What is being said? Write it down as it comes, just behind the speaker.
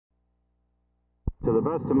to the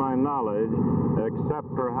best of my knowledge, except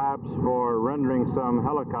perhaps for rendering some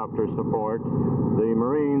helicopter support, the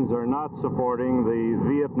Marines are not supporting the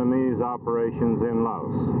Vietnamese operations in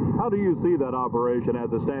Laos. How do you see that operation as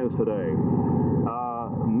it stands today?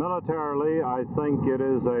 Militarily, I think it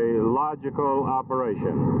is a logical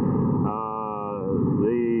operation.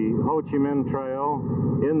 The Ho Chi Minh Trail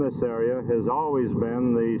in this area has always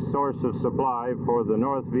been the source of supply for the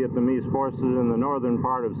North Vietnamese forces in the northern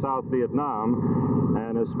part of South Vietnam,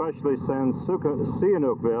 and especially since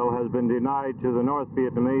Sihanoukville has been denied to the North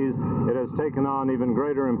Vietnamese, it has taken on even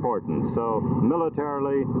greater importance. So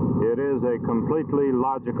militarily, it is a completely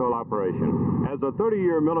logical operation. As a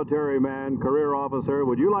 30-year military man, career officer,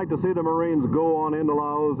 would you like to see the Marines go on into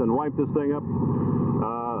Laos and wipe this thing up?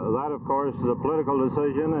 That, of course, is a political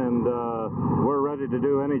decision, and we're ready to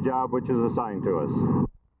do any job which is assigned to us.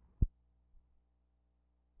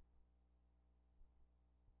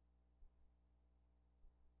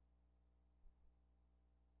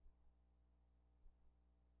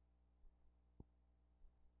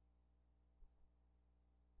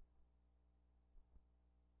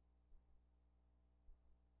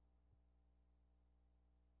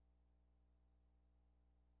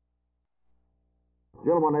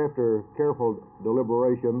 Gentlemen, after careful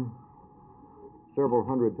deliberation, several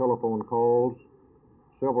hundred telephone calls,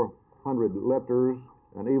 several hundred letters,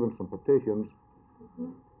 and even some petitions,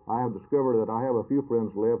 I have discovered that I have a few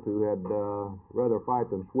friends left who had rather fight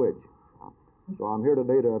than switch. So I'm here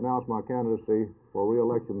today to announce my candidacy for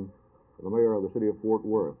re-election for the mayor of the city of Fort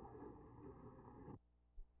Worth.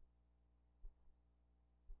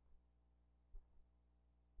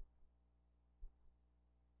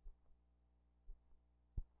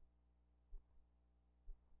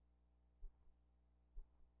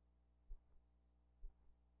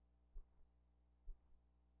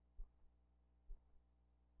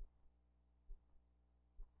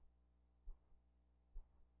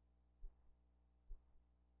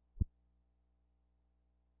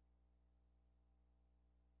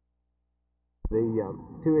 The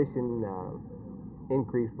tuition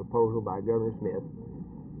increase proposal by Governor Smith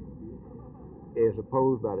is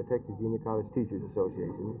opposed by the Texas Junior College Teachers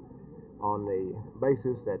Association on the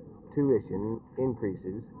basis that tuition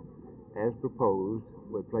increases, as proposed,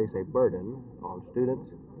 would place a burden on students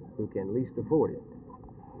who can least afford it.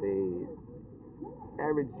 The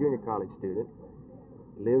average junior college student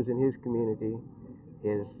lives in his community,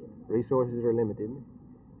 his resources are limited,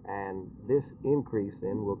 and this increase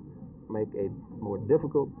then will make a more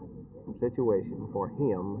difficult situation for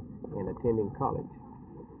him in attending college.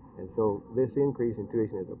 And so this increase in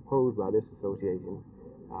tuition is opposed by this association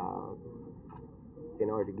in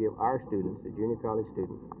order to give our students, the junior college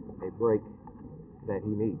student, a break that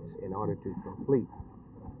he needs in order to complete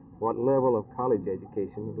what level of college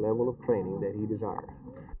education, level of training that he desires.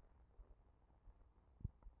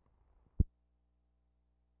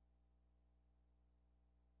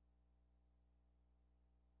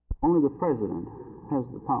 Only the president has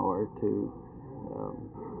the power to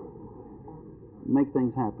make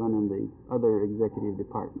things happen in the other executive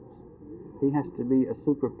departments. He has to be a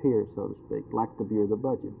super peer, so to speak, like the Bureau of the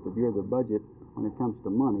Budget. The Bureau of the Budget, when it comes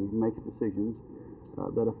to money, makes decisions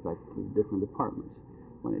that affect the different departments.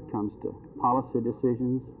 When it comes to policy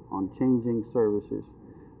decisions on changing services,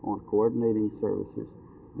 on coordinating services,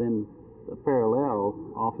 then the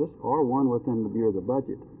parallel office or one within the Bureau of the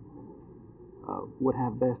Budget would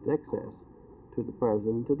have best access to the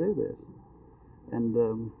president to do this. And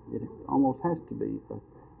it almost has to be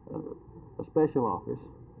a special office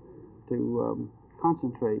to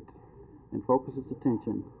concentrate and focus its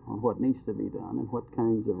attention on what needs to be done and what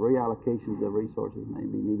kinds of reallocations of resources may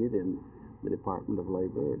be needed in the Department of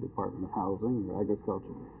Labor or Department of Housing or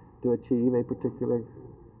Agriculture to achieve a particular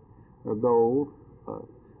goal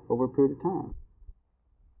over a period of time.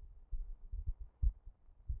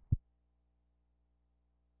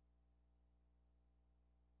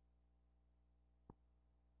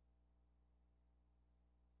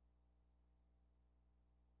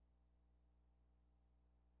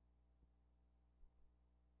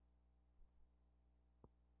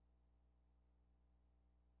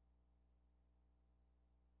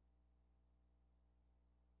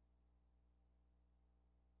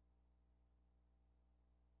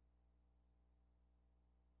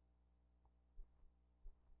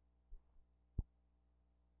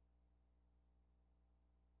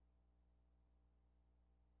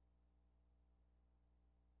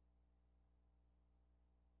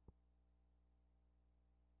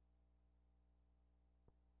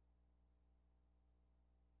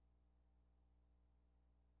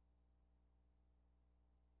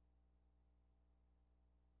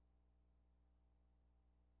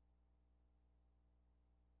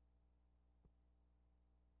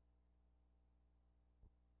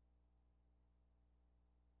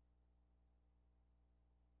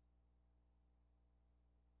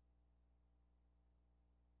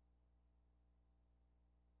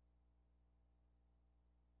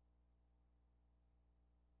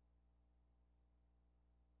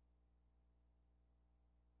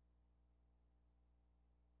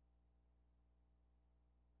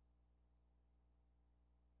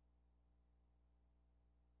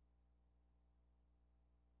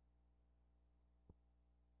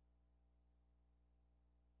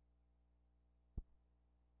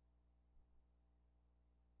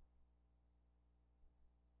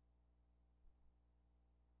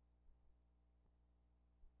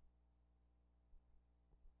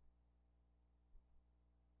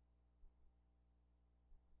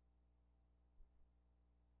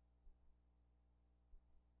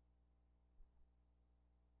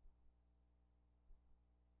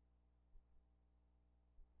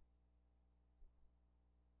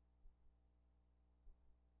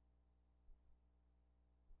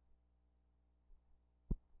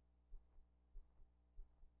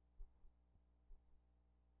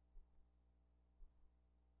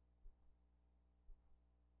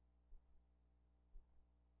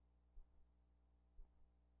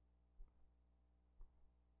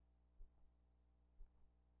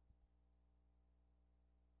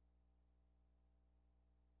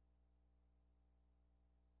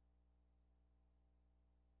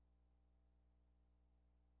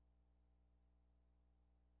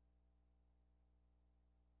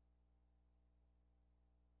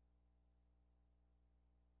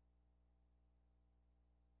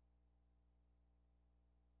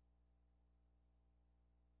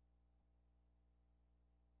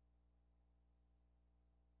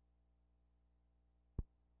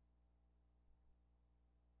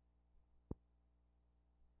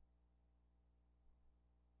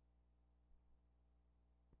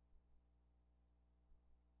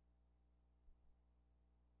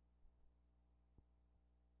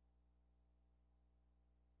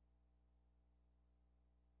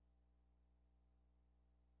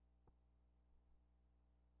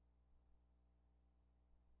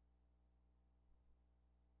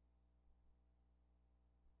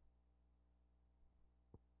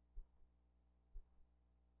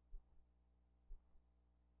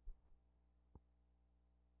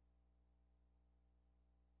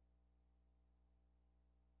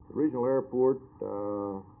 The regional airport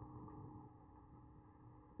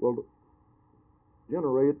will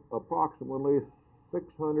generate approximately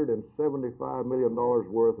 $675 million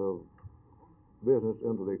worth of business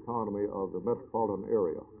into the economy of the metropolitan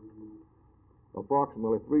area.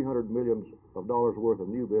 Approximately $300 million worth of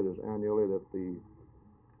new business annually that the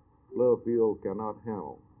Love Field cannot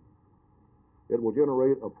handle. It will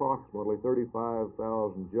generate approximately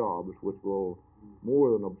 35,000 jobs, which will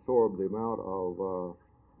more than absorb the amount of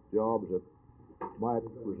jobs that might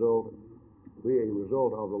be a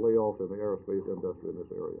result of the layoffs in the aerospace industry in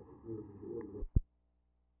this area.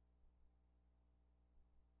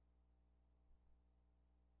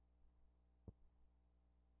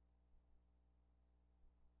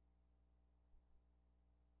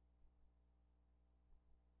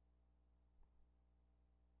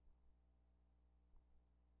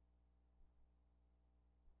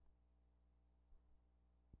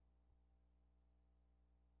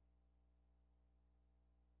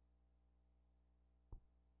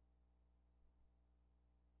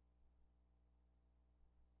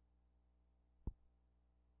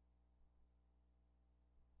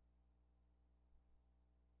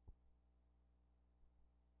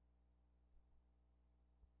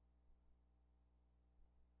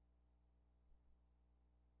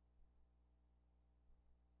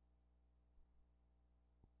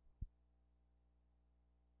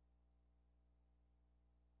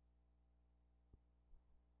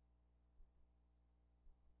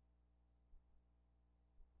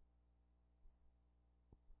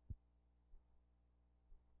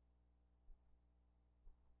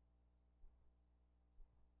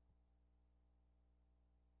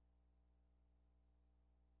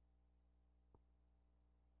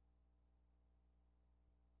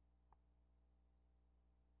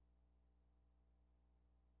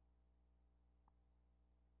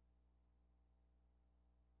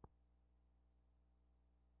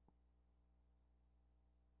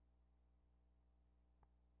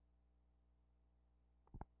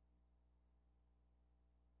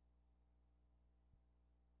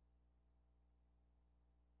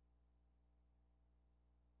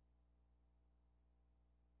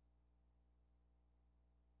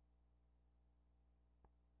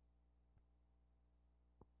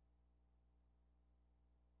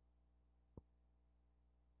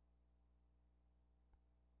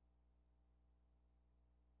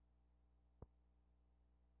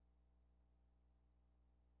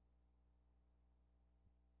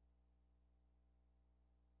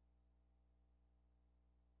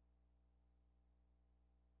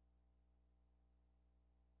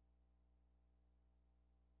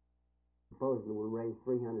 Supposedly will raise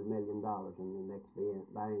 $300 million in the next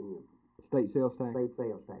biennium. State sales tax? State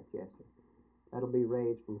sales tax, yes, sir. That'll be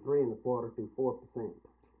raised from 3.25% to 4%.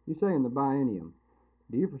 You say in the biennium.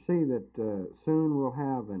 Do you foresee that soon we'll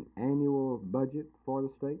have an annual budget for the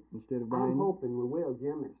state instead of biennium? I'm hoping we will,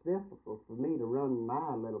 Jim. It's difficult for me to run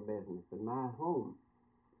my little business in my home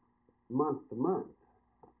month to month.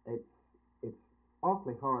 It's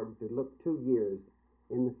awfully hard to look 2 years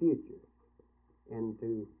in the future and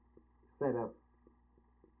to set up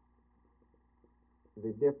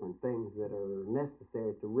the different things that are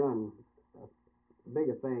necessary to run a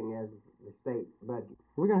bigger thing as the state budget.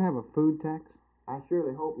 Are we going to have a food tax? I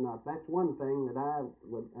surely hope not. That's one thing that I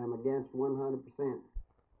am against 100%.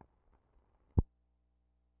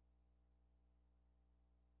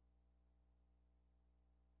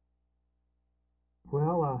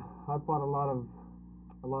 Well, I've fought a lot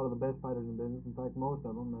of the best fighters in business. In fact, most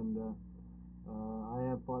of them, and I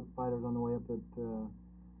have fought fighters on the way up that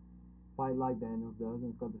fight like Daniels does,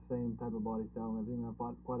 and it's got the same type of body style and everything. I've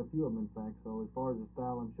fought quite a few of them, in fact. So as far as the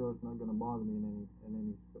style, I'm sure it's not going to bother me in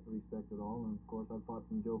any respect at all. And of course, I've fought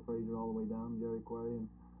from Joe Frazier all the way down, Jerry Query, and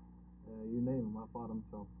you name them, I fought them.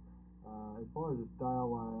 So as far as the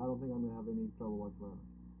style, I don't think I'm going to have any trouble whatsoever.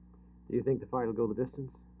 Do you think the fight will go the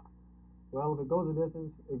distance? Well, if it goes the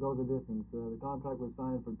distance, it goes the distance. The contract was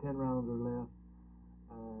signed for 10 rounds or less,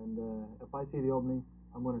 and if I see the opening,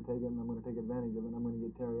 I'm going to take it, and I'm going to take advantage of it, and I'm going to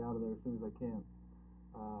get Terry out of there as soon as I can.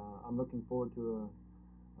 I'm looking forward to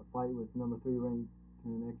a fight with number 3 ranked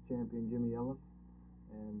ex-champion Jimmy Ellis,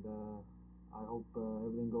 and I hope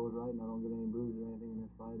everything goes right and I don't get any bruises or anything in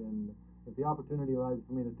this fight. And if the opportunity arises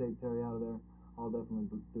for me to take Terry out of there, I'll definitely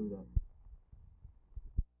do that.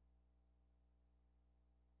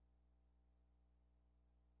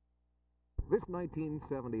 This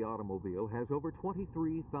 1970 automobile has over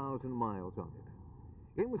 23,000 miles on it.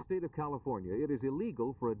 In the state of California, it is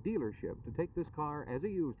illegal for a dealership to take this car as a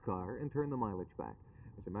used car and turn the mileage back.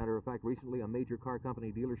 As a matter of fact, recently a major car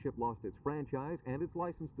company dealership lost its franchise and its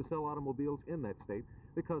license to sell automobiles in that state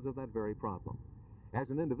because of that very problem. As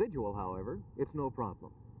an individual, however, it's no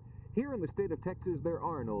problem. Here in the state of Texas, there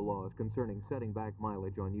are no laws concerning setting back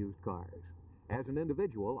mileage on used cars. As an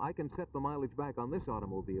individual, I can set the mileage back on this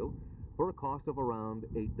automobile for a cost of around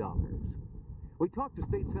 $8. We talked to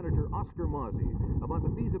State Senator Oscar Mozzie about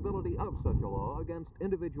the feasibility of such a law against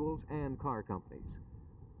individuals and car companies.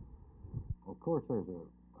 Of course, there's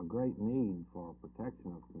a great need for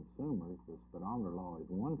protection of consumers. The speedometer law is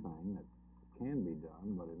one thing that can be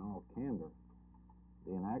done, but in all candor,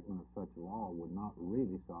 the enactment of such a law would not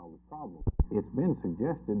really solve the problem. It's been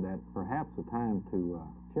suggested that perhaps the time to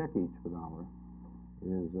check each speedometer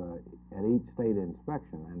is at each state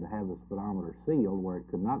inspection, and to have the speedometer sealed where it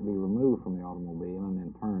could not be removed from the automobile and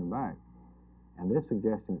then turned back. And this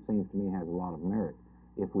suggestion, it seems to me, has a lot of merit.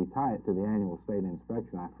 If we tie it to the annual state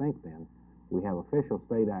inspection, I think then we have official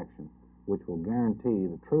state action which will guarantee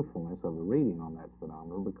the truthfulness of the reading on that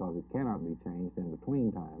speedometer, because it cannot be changed in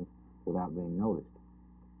between times without being noticed.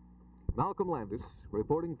 Malcolm Landis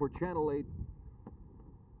reporting for Channel 8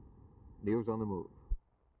 News on the Move.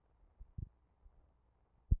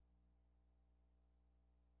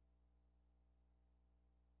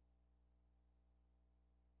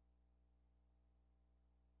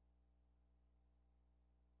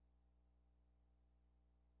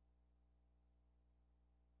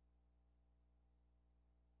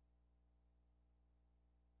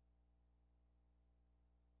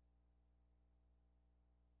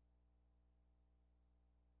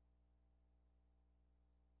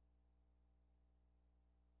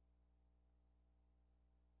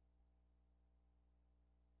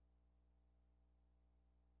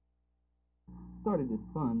 Started this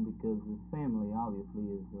fund because his family obviously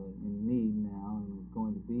is in need now and is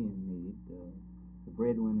going to be in need. The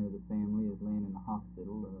breadwinner of the family is laying in the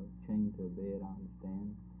hospital, chained to a bed, I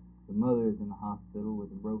understand. The mother is in the hospital with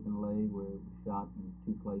a broken leg where it was shot in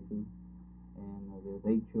 2 places. And there's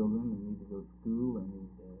 8 children. They need to go to school. They need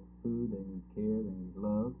food. They need care. They need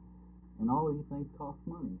love. And all of these things cost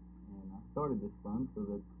money. And I started this fund so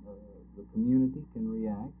that the community can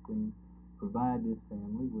react and provide this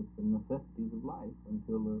family with the necessities of life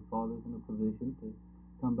until the father's in a position to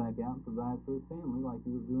come back out and provide for his family like he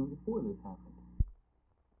was doing before this happened.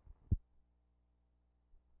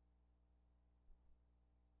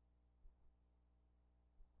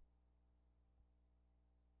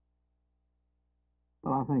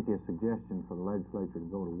 Well, I think his suggestion for the legislature to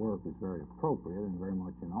go to work is very appropriate and very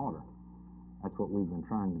much in order. That's what we've been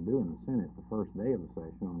trying to do in the Senate the first day of the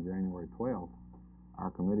session on January 12th. Our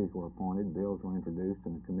committees were appointed, bills were introduced,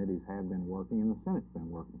 and the committees have been working, and the Senate's been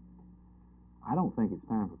working. I don't think it's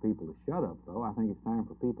time for people to shut up, though. I think it's time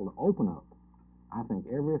for people to open up. I think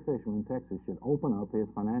every official in Texas should open up his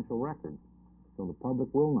financial records so the public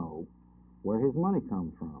will know where his money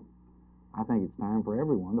comes from. I think it's time for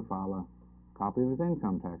everyone to file a copy of his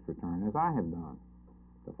income tax return, as I have done,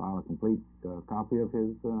 to file a complete copy of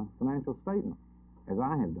his financial statement, as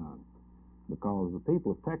I have done, because the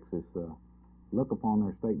people of Texas look upon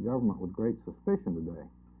their state government with great suspicion today.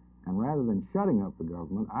 And rather than shutting up the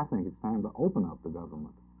government, I think it's time to open up the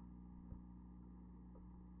government.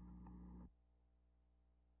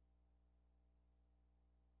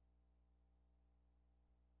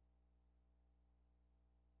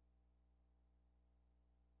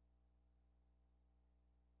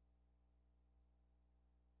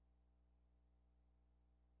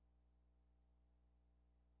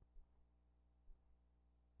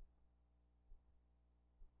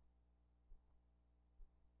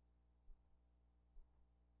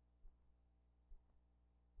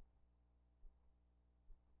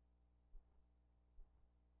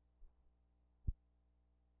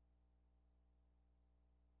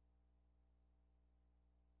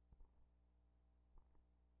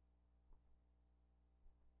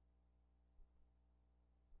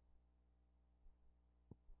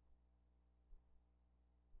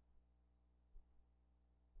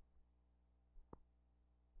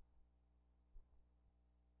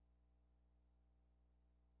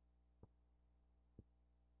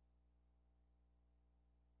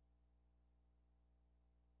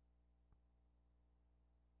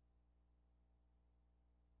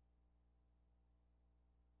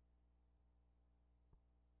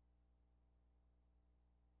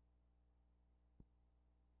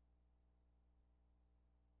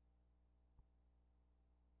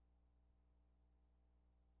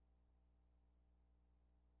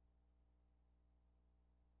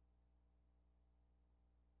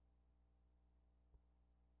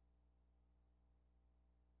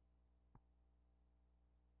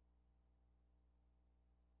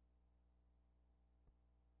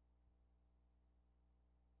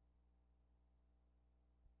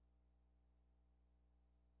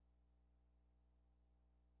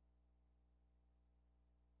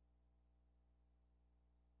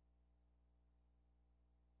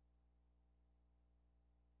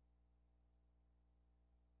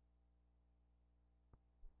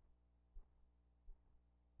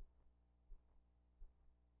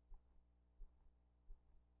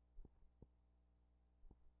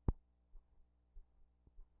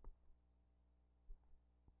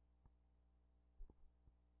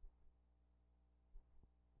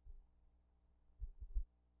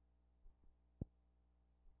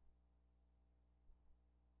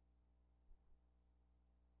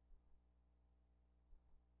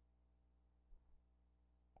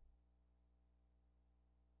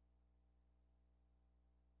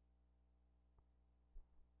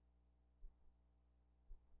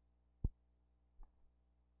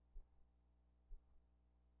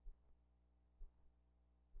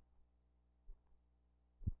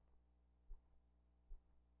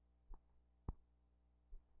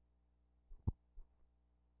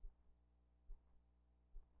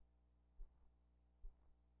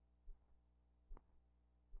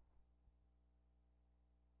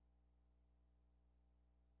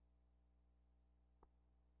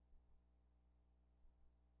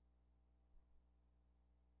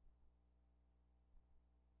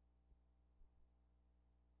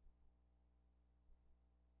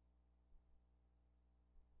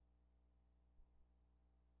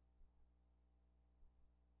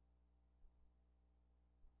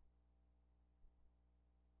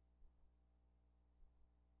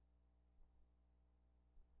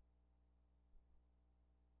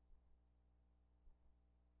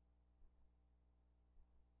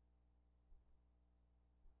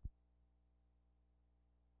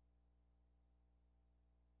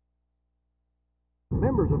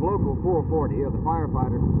 Members of Local 440 of the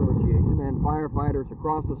Firefighters Association and firefighters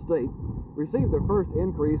across the state received their first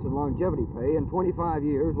increase in longevity pay in 25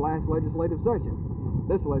 years last legislative session.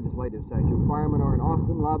 This legislative session, firemen are in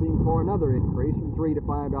Austin lobbying for another increase from $3 to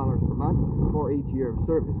 $5 per month for each year of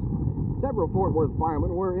service. Several Fort Worth firemen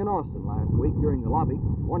were in Austin last week during the lobby.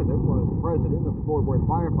 One of them was the president of the Fort Worth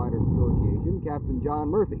Firefighters Association, Captain John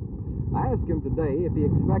Murphy. I asked him today if he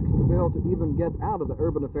expects the bill to even get out of the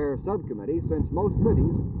Urban Affairs Subcommittee, since most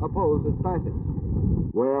cities oppose its passage.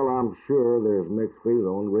 Well, I'm sure there's mixed feelings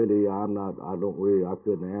on. Really, I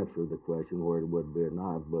couldn't answer the question where it would be or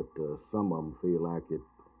not, but some of them feel like it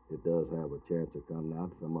does have a chance of coming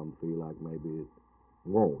out. Some of them feel like maybe it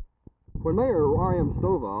won't. When Mayor R.M.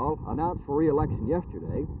 Stovall announced for re-election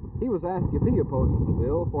yesterday, he was asked if he opposes the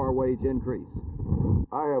bill for a wage increase.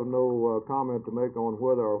 I have no comment to make on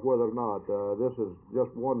whether or not this is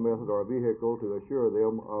just one method or a vehicle to assure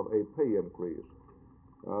them of a pay increase.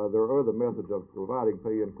 There are other methods of providing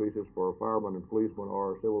pay increases for firemen and policemen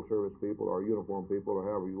or civil service people or uniformed people or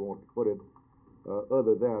however you want to put it,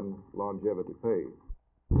 other than longevity pay.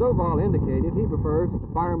 Stovall indicated he prefers that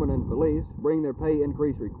the firemen and police bring their pay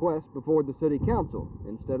increase request before the city council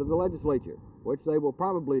instead of the legislature, which they will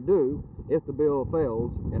probably do if the bill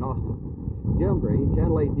fails in Austin. Jim Green,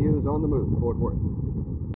 Channel 8 News on the Move, Fort Worth.